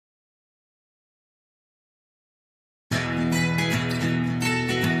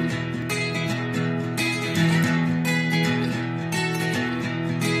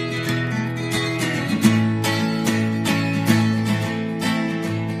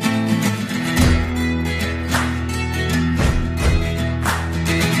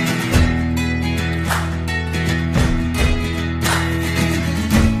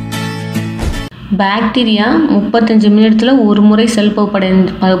Bacteria 35 நிமிடத்தில் ஒரு முறை செல்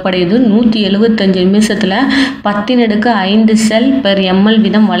பகுப்படையுது. 175 நிமிஷத்தில் 10⁵ செல் பெர் ml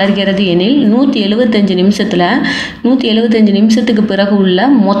வீதம் வளர்கிறது எனில் 175 நிமிஷத்துக்கு பிறகு உள்ள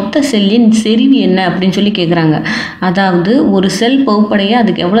மொத்த செல்லின் செறிவு என்ன அப்படின்னு சொல்லி கேட்குறாங்க. அதாவது ஒரு செல் பகுப்படைய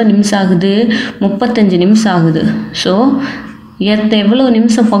அதுக்கு எவ்வளோ நிமிஷம் ஆகுது? 35 நிமிஷம் ஆகுது. ஸோ எவ்வளோ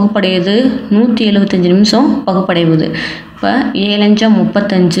நிமிஷம் பகுப்படையுது? 175 நிமிஷம் பகுப்படையுது. இப்போ 7 ×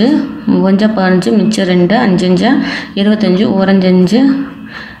 35, 5 × 15, மிச்சம் 2, 5 × 25, 1 × 5,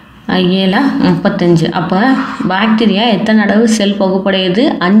 7 35. அப்போ பாக்டீரியா எத்தனை தடவை செல் பகுப்படையுது?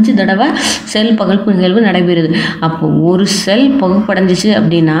 5 தடவை செல் பகுப்பு நிகழ்வு நடைபெறுது. அப்போ ஒரு செல் பகுப்படைஞ்சிச்சு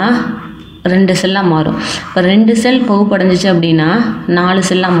அப்படின்னா 2 செல்லாக மாறும். இப்போ 2 செல் பகுப்படைஞ்சிச்சு அப்படின்னா 4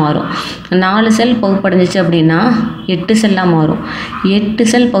 செல்லாக மாறும். 4 செல் பகுப்படைஞ்சிச்சு அப்படின்னா 8 செல்லாக மாறும். 8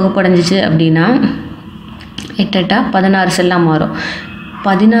 செல் பகுப்படைஞ்சிச்சு அப்படின்னா 8 × 16 செல்லாக மாறும்.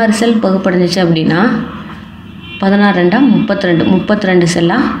 16 செல் பகுப்படைஞ்சிச்சு அப்படின்னா 16 × 32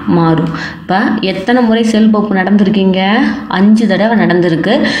 செல்லாக மாறும். இப்போ எத்தனை முறை செல் பகுப்பு நடந்திருக்கீங்க? 5 தடவை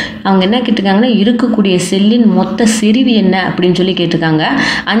நடந்திருக்கு. அவங்க என்ன கேட்டிருக்காங்கன்னா இருக்கக்கூடிய செல்லின் மொத்த செறிவு என்ன அப்படின்னு சொல்லி கேட்டிருக்காங்க.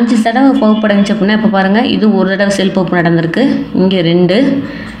 5 தடவை பகுப்படைஞ்சிச்சு அப்படின்னா இப்போ பாருங்கள், இது ஒரு தடவை செல் பகுப்பு நடந்திருக்கு, இங்கே 2,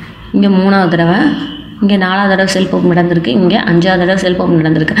 இங்கே 3ஆவது தடவை, இங்கே 4ஆவது தடவை செல் பகுப்பு நடந்திருக்கு, இங்கே 5ஆவது தடவை செல் பகுப்பு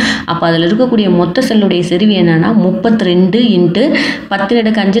நடந்திருக்கு. அப்போ அதில் இருக்கக்கூடிய மொத்த செல்லுடைய செறிவு என்னென்னா 32 ×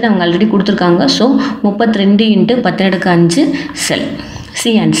 10⁵5 அவங்க ஆல்ரெடி கொடுத்துருக்காங்க. ஸோ 32 × 10⁵5 செல்.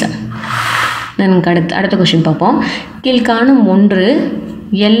 C answer. நமக்கு அடுத்த கொஸ்டின் பார்ப்போம். கீழ்காணும் ஒன்று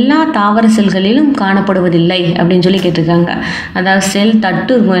எல்லா தாவர செல்களிலும் காணப்படுவதில்லை அப்படின்னு சொல்லி கேட்டிருக்காங்க. அதாவது செல்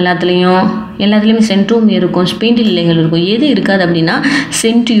தட்டு இருக்கும், எல்லாத்துலேயுமே சென்ட்ரோமியர் இருக்கும், ஸ்பிண்டில் இலைகள் இருக்கும். எது இருக்காது அப்படின்னா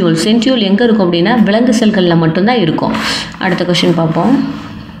சென்ட்ரியோல் எங்கே இருக்கும் அப்படின்னா விலங்கு செல்களில் மட்டும்தான் இருக்கும். அடுத்த கொஸ்டின் பார்ப்போம்.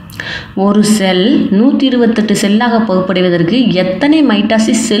 ஒரு செல் 128 செல்லாக பகுப்படைவதற்கு எத்தனை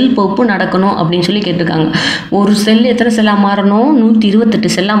மைட்டாசிஸ் செல் பகுப்பு நடக்கணும் அப்படின்னு சொல்லி கேட்டிருக்காங்க. ஒரு செல் எத்தனை செல்லாக மாறணும்? 128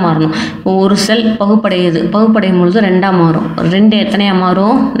 செல்லாக மாறணும். ஒரு செல் பகுப்படையும் பொழுது 2ஆக மாறும். 2 எத்தனையாக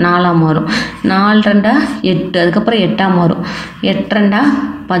மாறும்? 4ஆக மாறும். 4 × 2 8, அதுக்கப்புறம் 8ஆக மாறும். 8 ×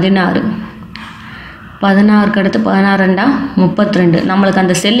 16, 16க்கு அடுத்து 16 × 32. நம்மளுக்கு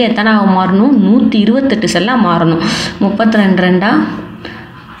அந்த செல் எத்தனை மாறணும்? 128 செல்லாக மாறணும். 32 ×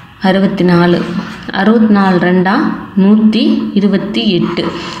 64, 64 × 128.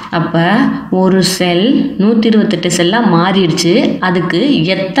 அப்போ ஒரு செல் 128 செல்லாக மாறிடுச்சு. அதுக்கு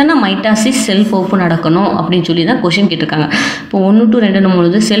எத்தனை மைட்டாசிஸ் செல் பகுப்பு நடக்கணும் அப்படின்னு சொல்லி தான் கொஷின் கேட்டிருக்காங்க. இப்போ 1 to 2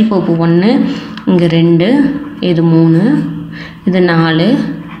 பொழுது செல் பகுப்பு 1, இங்கே 2, இது 3, இது 4,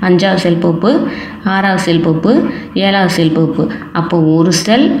 5ஆவது செல் பகுப்பு, 6ஆவது செல் பகுப்பு, 7ஆவது செல் பகுப்பு. அப்போ ஒரு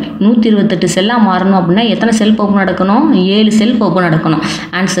செல் 128 செல்லாக மாறணும் அப்படின்னா எத்தனை செல் பகுப்பு நடக்கணும்? 7 செல் பகுப்பு நடக்கணும்.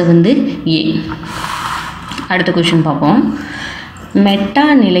 ஆன்சர் வந்து ஏ. அடுத்த கொஸ்டின் பார்ப்போம். மெட்டா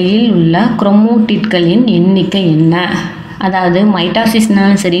நிலையில் உள்ள குரோமோட்டிட்களின் எண்ணிக்கை என்ன? அதாவது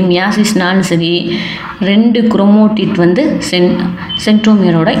மைட்டாசிஸ்னாலும் சரி மியாசிஸ்னாலும் சரி 2 குரோமோட்டிட் வந்து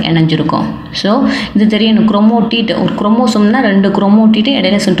சென்ட்ரோமியரோட இணைஞ்சிருக்கும். ஸோ இது தெரியணும். குரோமோட்டிட் ஒரு குரோமோசோம்னா 2 குரோமோட்டிட்டு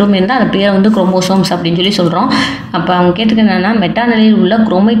இடையில சென்ட்ரோமியர் தான், அது பேர் வந்து குரோமோசோம்ஸ் அப்படின்னு சொல்லி சொல்கிறோம். அப்போ அவங்க கேட்டிருக்க என்னன்னா மெட்டா நிலையில் உள்ள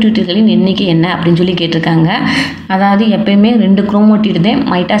குரோமோட்டிட்களின் எண்ணிக்கை என்ன அப்படின்னு சொல்லி கேட்டிருக்காங்க. அதாவது எப்பயுமே 2 குரோமோட்டிட் தான்,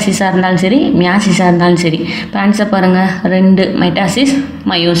 மைட்டாசிஸாக இருந்தாலும் சரி மியாசிஸாக இருந்தாலும் சரி. இப்போ ஆன்சர் பாருங்கள், 2 மைட்டாசிஸ்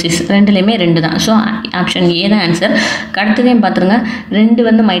மயோசிஸ், 2லேயுமே 2 தான். ஸோ ஆப்ஷன் ஏ தான் ஆன்சர். அடுத்ததையும் பார்த்துருங்க, 2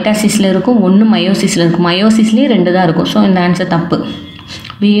 வந்து மைட்டாசிஸில் இருக்கும், 1 மயோசிஸில் இருக்கும். மயோசிஸ்லேயே 2 தான் இருக்கும். ஸோ இந்த ஆன்சர் தப்பு.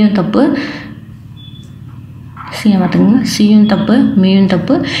 பியும் தப்பு, சியும் பார்த்துங்க, சியும் தப்பு, மியும்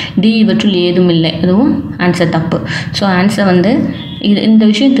தப்பு, டி இவற்றுள் ஏதும் இல்லை, அதுவும் ஆன்சர் தப்பு. ஸோ ஆன்சர் வந்து இந்த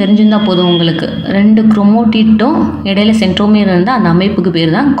விஷயம் தெரிஞ்சிருந்தால் போதும் உங்களுக்கு. 2 குரோமோட்டிட்டும் இடையில சென்ட்ரோமியர் இருந்தால் அந்த அமைப்புக்கு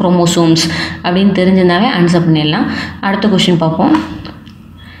பேர் தான் குரோமோசோம்ஸ் அப்படின்னு தெரிஞ்சிருந்தாவே ஆன்சர் பண்ணிடலாம். அடுத்த கொஸ்டின் பார்ப்போம்.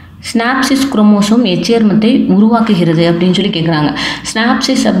 ஸ்னாப்சிஸ் குரோமோசோம் எச்சேர்மத்தை உருவாக்குகிறது அப்படின்னு சொல்லி கேட்குறாங்க.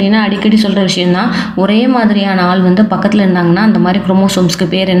 ஸ்னாப்சிஸ் அப்படின்னா அடிக்கடி சொல்கிற விஷயம்தான். ஒரே மாதிரியான ஆள் வந்து பக்கத்தில் இருந்தாங்கன்னா அந்த மாதிரி குரோமோசோம்ஸ்க்கு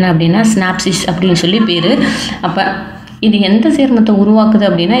பேர் என்ன அப்படின்னா ஸ்னாப்சிஸ் அப்படின்னு சொல்லி பேர். அப்போ இது எந்த சேர்மத்தை உருவாக்குது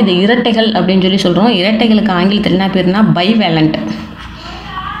அப்படின்னா இது இரட்டைகள் அப்படின்னு சொல்லி சொல்கிறோம். இரட்டைகளுக்கு ஆங்கிலத்தில் என்ன பேருனா பைவேலண்ட்.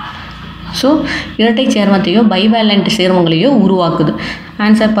 ஸோ இரட்டை சேர்மத்தையோ பைவேலண்ட் சேர்மங்களையோ உருவாக்குது.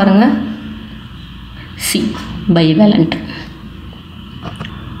 ஆன்சர் பாருங்கள், சி பைவேலண்ட்.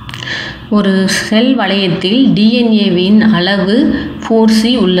 ஒரு செல் வளையத்தில் டிஎன்ஏவின் அளவு 4C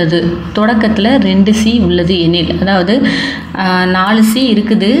உள்ளது. தொடக்கத்தில் 2C உள்ளது எனில், அதாவது 4C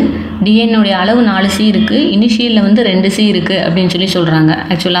இருக்குது, டிஎன்ஏடைய அளவு 4C இருக்குது, இனிஷியலில் வந்து 2C இருக்குது அப்படின்னு சொல்லி சொல்கிறாங்க.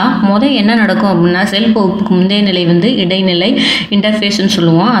 ஆக்சுவலாக என்ன நடக்கும் அப்படின்னா செல் பகுப்புக்கு முந்தைய நிலை வந்து இடைநிலை இன்டர்ஃபேஸ்ன்னு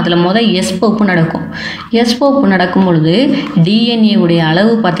சொல்லுவோம். அதில் எஸ் பகுப்பு நடக்கும். எஸ் பகுப்பு நடக்கும் பொழுது டிஎன்ஏவுடைய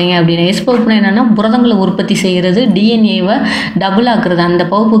அளவு பார்த்தீங்க அப்படின்னா எஸ் பகுப்புனா என்னென்னா புரதங்களை உற்பத்தி செய்கிறது, டிஎன்ஏவை டபுள் ஆக்குறது. அந்த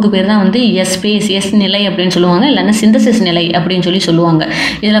பகுப்புக்கு பேர் தான் வந்து எஸ் ஃபேஸ், எஸ் நிலை அப்படின்னு சொல்லுவாங்க, இல்லைன்னா சிந்தசிஸ் நிலை அப்படின்னு சொல்லி சொல்லுவாங்க.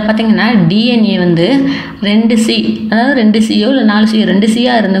 இதில் பார்த்தீங்கன்னா டிஎன்ஏ வந்து 2C, அதாவது 2Cயோ இல்லை 4Cயோ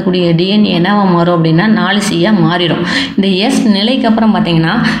 2Cயாக இருந்தக்கூடிய டிஎன்ஏ என்னவா மாறும் அப்படின்னா 4Cயாக மாறிடும். இந்த எஸ் நிலைக்கு அப்புறம்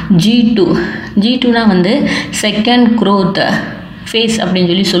பார்த்தீங்கன்னா G2னா வந்து செகண்ட் க்ரோத் ஃபேஸ் அப்படின்னு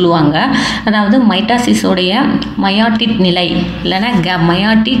சொல்லி சொல்லுவாங்க. அதாவது மைட்டாசிஸோடைய மயாட்டிக் நிலை இல்லைன்னா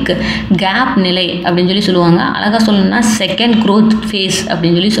மயாட்டிக் கேப் நிலை அப்படின்னு சொல்லி சொல்லுவாங்க. அழகாக சொல்லணும்னா செகண்ட் க்ரோத் ஃபேஸ்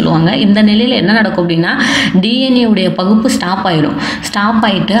அப்படின்னு சொல்லி சொல்லுவாங்க. இந்த நிலையில் என்ன நடக்கும் அப்படின்னா டிஎன்ஏவுடைய பகுப்பு ஸ்டாப் ஆகிடும். ஸ்டாப்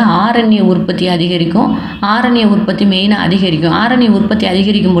ஆகிட்டு ஆர்என்ஏ உற்பத்தி அதிகரிக்கும். ஆர்என்ஏ உற்பத்தி மெயினாக அதிகரிக்கும். ஆர்என்ஏ உற்பத்தி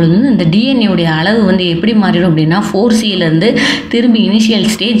அதிகரிக்கும் பொழுது இந்த அளவு வந்து எப்படி மாறிடும் அப்படின்னா 4Cலேருந்து திரும்பி இனிஷியல்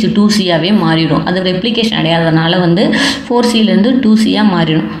ஸ்டேஜ் 2Cயாகவே மாறிடும். அது ரெப்ளிகேஷன் அடையாதனால வந்து 4Cலேருந்து 2Cயாக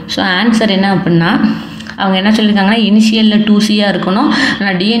மாறிடும். ஸோ ஆன்சர் என்ன அப்படின்னா அவங்க என்ன சொல்லியிருக்காங்கன்னா இனிஷியலில் 2Cயாக இருக்கணும்,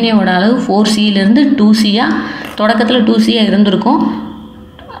 ஆனால் டிஎன்ஏவோட அளவு 4Cலேருந்து 2Cயாக தொடக்கத்தில் 2Cயாக இருந்திருக்கும்.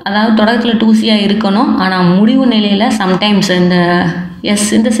 அதாவது தொடக்கத்தில் 2Cயாக இருக்கணும், ஆனால் முடிவு நிலையில் சம்டைம்ஸ் இந்த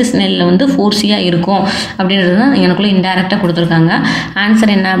சிந்தசிஸ் நிலையில் வந்து 4Cயாக இருக்கும் அப்படின்றது தான் எனக்குள்ளே இன்டைரக்டாக கொடுத்துருக்காங்க.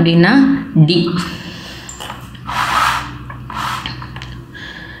 ஆன்சர் என்ன அப்படின்னா டி.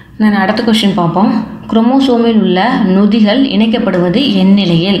 நான் அடுத்த கொஸ்டின் பார்ப்போம். குரோமோசோமில் உள்ள நொதிகள் இணைக்கப்படுவது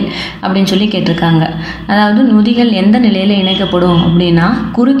எந்நிலையில் அப்படின்னு சொல்லி கேட்டிருக்காங்க. அதாவது நொதிகள் எந்த நிலையில் இணைக்கப்படும் அப்படின்னா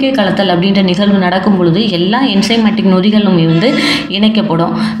குறுக்கே கலத்தல் அப்படின்ற நிகழ்வு நடக்கும் பொழுது எல்லா என்சைமேட்டிக் நொதிகளும் வந்து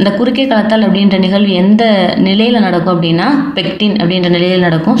இணைக்கப்படும். இந்த குறுக்கே கலத்தல் அப்படின்ற நிகழ்வு எந்த நிலையில் நடக்கும் அப்படின்னா பெக்டின் அப்படின்ற நிலையில்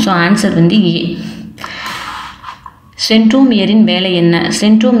நடக்கும். ஸோ ஆன்சர் வந்து ஏ. சென்ட்ரோமியரின் வேலை என்ன?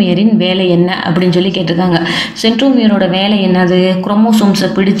 சென்ட்ரோமியரின் வேலை என்ன அப்படின்னு சொல்லி கேட்டிருக்காங்க. சென்ட்ரோமியரோட வேலை என்னது? குரோமோசோம்ஸை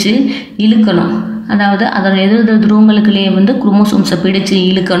பிடிச்சு இழுக்கணும். அதாவது அதோட எதிர் துருவங்களுக்குள்ளேயே வந்து குரோமோசோம்ஸை பிடிச்சு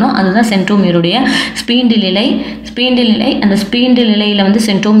இழுக்கணும். அதுதான் சென்ட்ரோமியருடைய ஸ்பீண்டில் நிலை. அந்த ஸ்பீண்டில் நிலையில் வந்து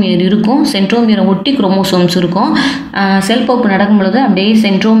சென்ட்ரோமியர் இருக்கும். சென்ட்ரோமியரை ஒட்டி குரோமோசோம்ஸ் இருக்கும். செல் பகுப்பு நடக்கும் பொழுது அப்படியே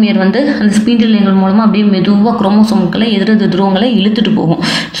சென்ட்ரோமியர் வந்து அந்த ஸ்பீண்டில் நிலைகள் மூலமாக அப்படியே மெதுவாக குரோமோசோம்களை எதிர் துருவங்களை இழுத்துட்டு போகும்.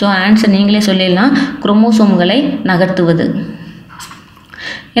 ஸோ ஆன்சர் நீங்களே சொல்லிடலாம், குரோமோசோம்களை நகர்த்துவது.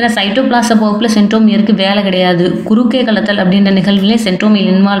 ஏன்னா சைட்டோபிளாச பகுப்பில் சென்ட்ரோமியருக்கு வேலை கிடையாது. குறுக்கே கலத்தல் அப்படின்ற நிகழ்விலே சென்ட்ரோமியர்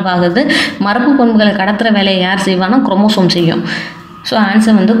இன்வால்வ் ஆகுது. மரபு பண்புகளை கடத்துகிற வேலையை யார் செய்வானா? குரோமோசோம் செய்யும். ஸோ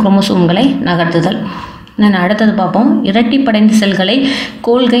ஆன்சர் வந்து குரோமோசோம்களை நகர்த்துதல். நான் அடுத்தது பார்ப்போம். இரட்டிப்படைந்த செல்களை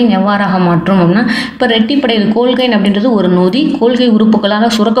கோல்கைன் எவ்வாறாக மாற்றும் அப்படின்னா, இப்போ இரட்டிப்படைந்த கோல்கைன் அப்படின்றது ஒரு நொதி. கோல்கை உறுப்புகளால்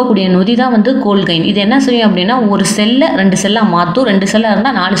சுரக்கக்கூடிய நொதி தான் வந்து கோல்கைன். இது என்ன செய்யும் அப்படின்னா ஒரு செல்லை 2 செல்லாக மாற்றும். 2 செல்லாக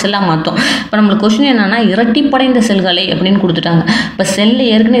இருந்தால் 4 செல்லாக மாற்றும். இப்போ நம்மளுக்கு கொஸ்டின் என்னன்னா இரட்டிப்படைந்த செல்களை அப்படின்னு கொடுத்துட்டாங்க. இப்போ செல்லு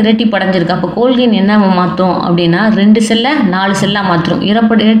ஏற்கனவே இரட்டிப்படைஞ்சிருக்கு. அப்போ கோல்கைன் என்ன மாற்றும் அப்படின்னா 2 செல்லை 4 செல்லாக மாற்றும்.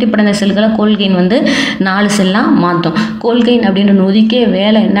 இரட்டிப்படைந்த செல்களை கோல்கைன் வந்து 4 செல்லாக மாற்றும். கோல்கைன் அப்படின்ற நொதிக்கே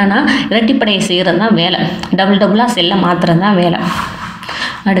வேலை என்னன்னா இரட்டிப்படையை செய்கிறது தான் வேலை. டபுளாக செல்லை மாற்றுறது தான் வேலை.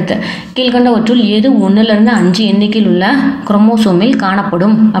 அடுத்து கீழ்கண்டவற்றுள் எது 1லேருந்து 5 எண்ணிக்கையில் உள்ள குரோமோசோமில்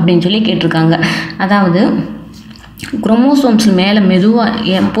காணப்படும் அப்படின்னு சொல்லி கேட்டிருக்காங்க. அதாவது குரோமோசோம்ஸ் மேலே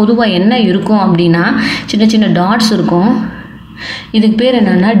பொதுவாக என்ன இருக்கும் அப்படின்னா சின்ன சின்ன டாட்ஸ் இருக்கும். இதுக்கு பேர்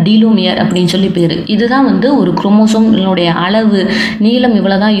என்னென்னா டீலோமியர் அப்படின்னு சொல்லி பேர். இதுதான் வந்து ஒரு குரோமோசோம்களுடைய அளவு நீளம்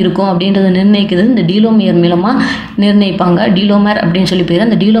இவ்வளோ தான் இருக்கும் அப்படின்றத நிர்ணயிக்கிறது இந்த டீலோமியர் மூலமாக நிர்ணயிப்பாங்க. டீலோமர் அப்படின்னு சொல்லி பேர்.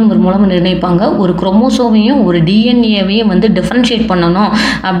 அந்த டீலோமர் மூலமாக நிர்ணயிப்பாங்க. ஒரு குரோமோசோமையும் ஒரு டிஎன்ஏவையும் வந்து டிஃபரன்ஷியேட் பண்ணணும்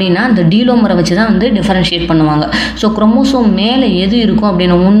அப்படின்னா அந்த டீலோமரை வச்சு தான் வந்து டிஃபரன்ஷியேட் பண்ணுவாங்க. ஸோ குரோமோசோம் மேலே எது இருக்கும்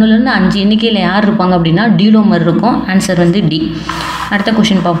அப்படின்னா 1லேருந்து 5 எண்ணிக்கையில் யார் இருப்பாங்க அப்படின்னா டீலோமர் இருக்கும். ஆன்சர் வந்து டி. அடுத்த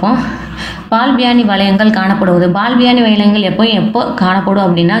கொஸ்டின் பார்ப்போம். பால்பியானி வளையங்கள் காணப்படுவது. பால்பியானி வளையங்கள் எப்போ காணப்படும்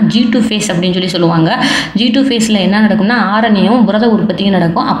அப்படின்னா G2 ஃபேஸ் அப்படின்னு சொல்லி சொல்லுவாங்க. G2 ஃபேஸில் என்ன நடக்கும்னா ஆர்என்ஏவும் புரத உற்பத்தியும்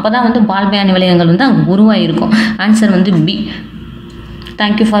நடக்கும். அப்போ தான் வந்து பால்பியானி வளையங்கள் வந்து அங்கே உருவாகிருக்கும். ஆன்சர் வந்து பி.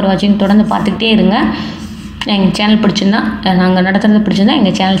 தேங்க்யூ ஃபார் வாட்சிங். தொடர்ந்து பார்த்துக்கிட்டே இருங்க. எங்கள் சேனல் பிடிச்சிருந்தா நாங்கள் நடத்துறது பிடிச்சிருந்தா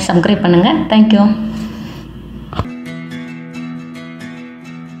எங்கள் சேனல் சப்ஸ்கிரைப் பண்ணுங்கள். தேங்க்யூ.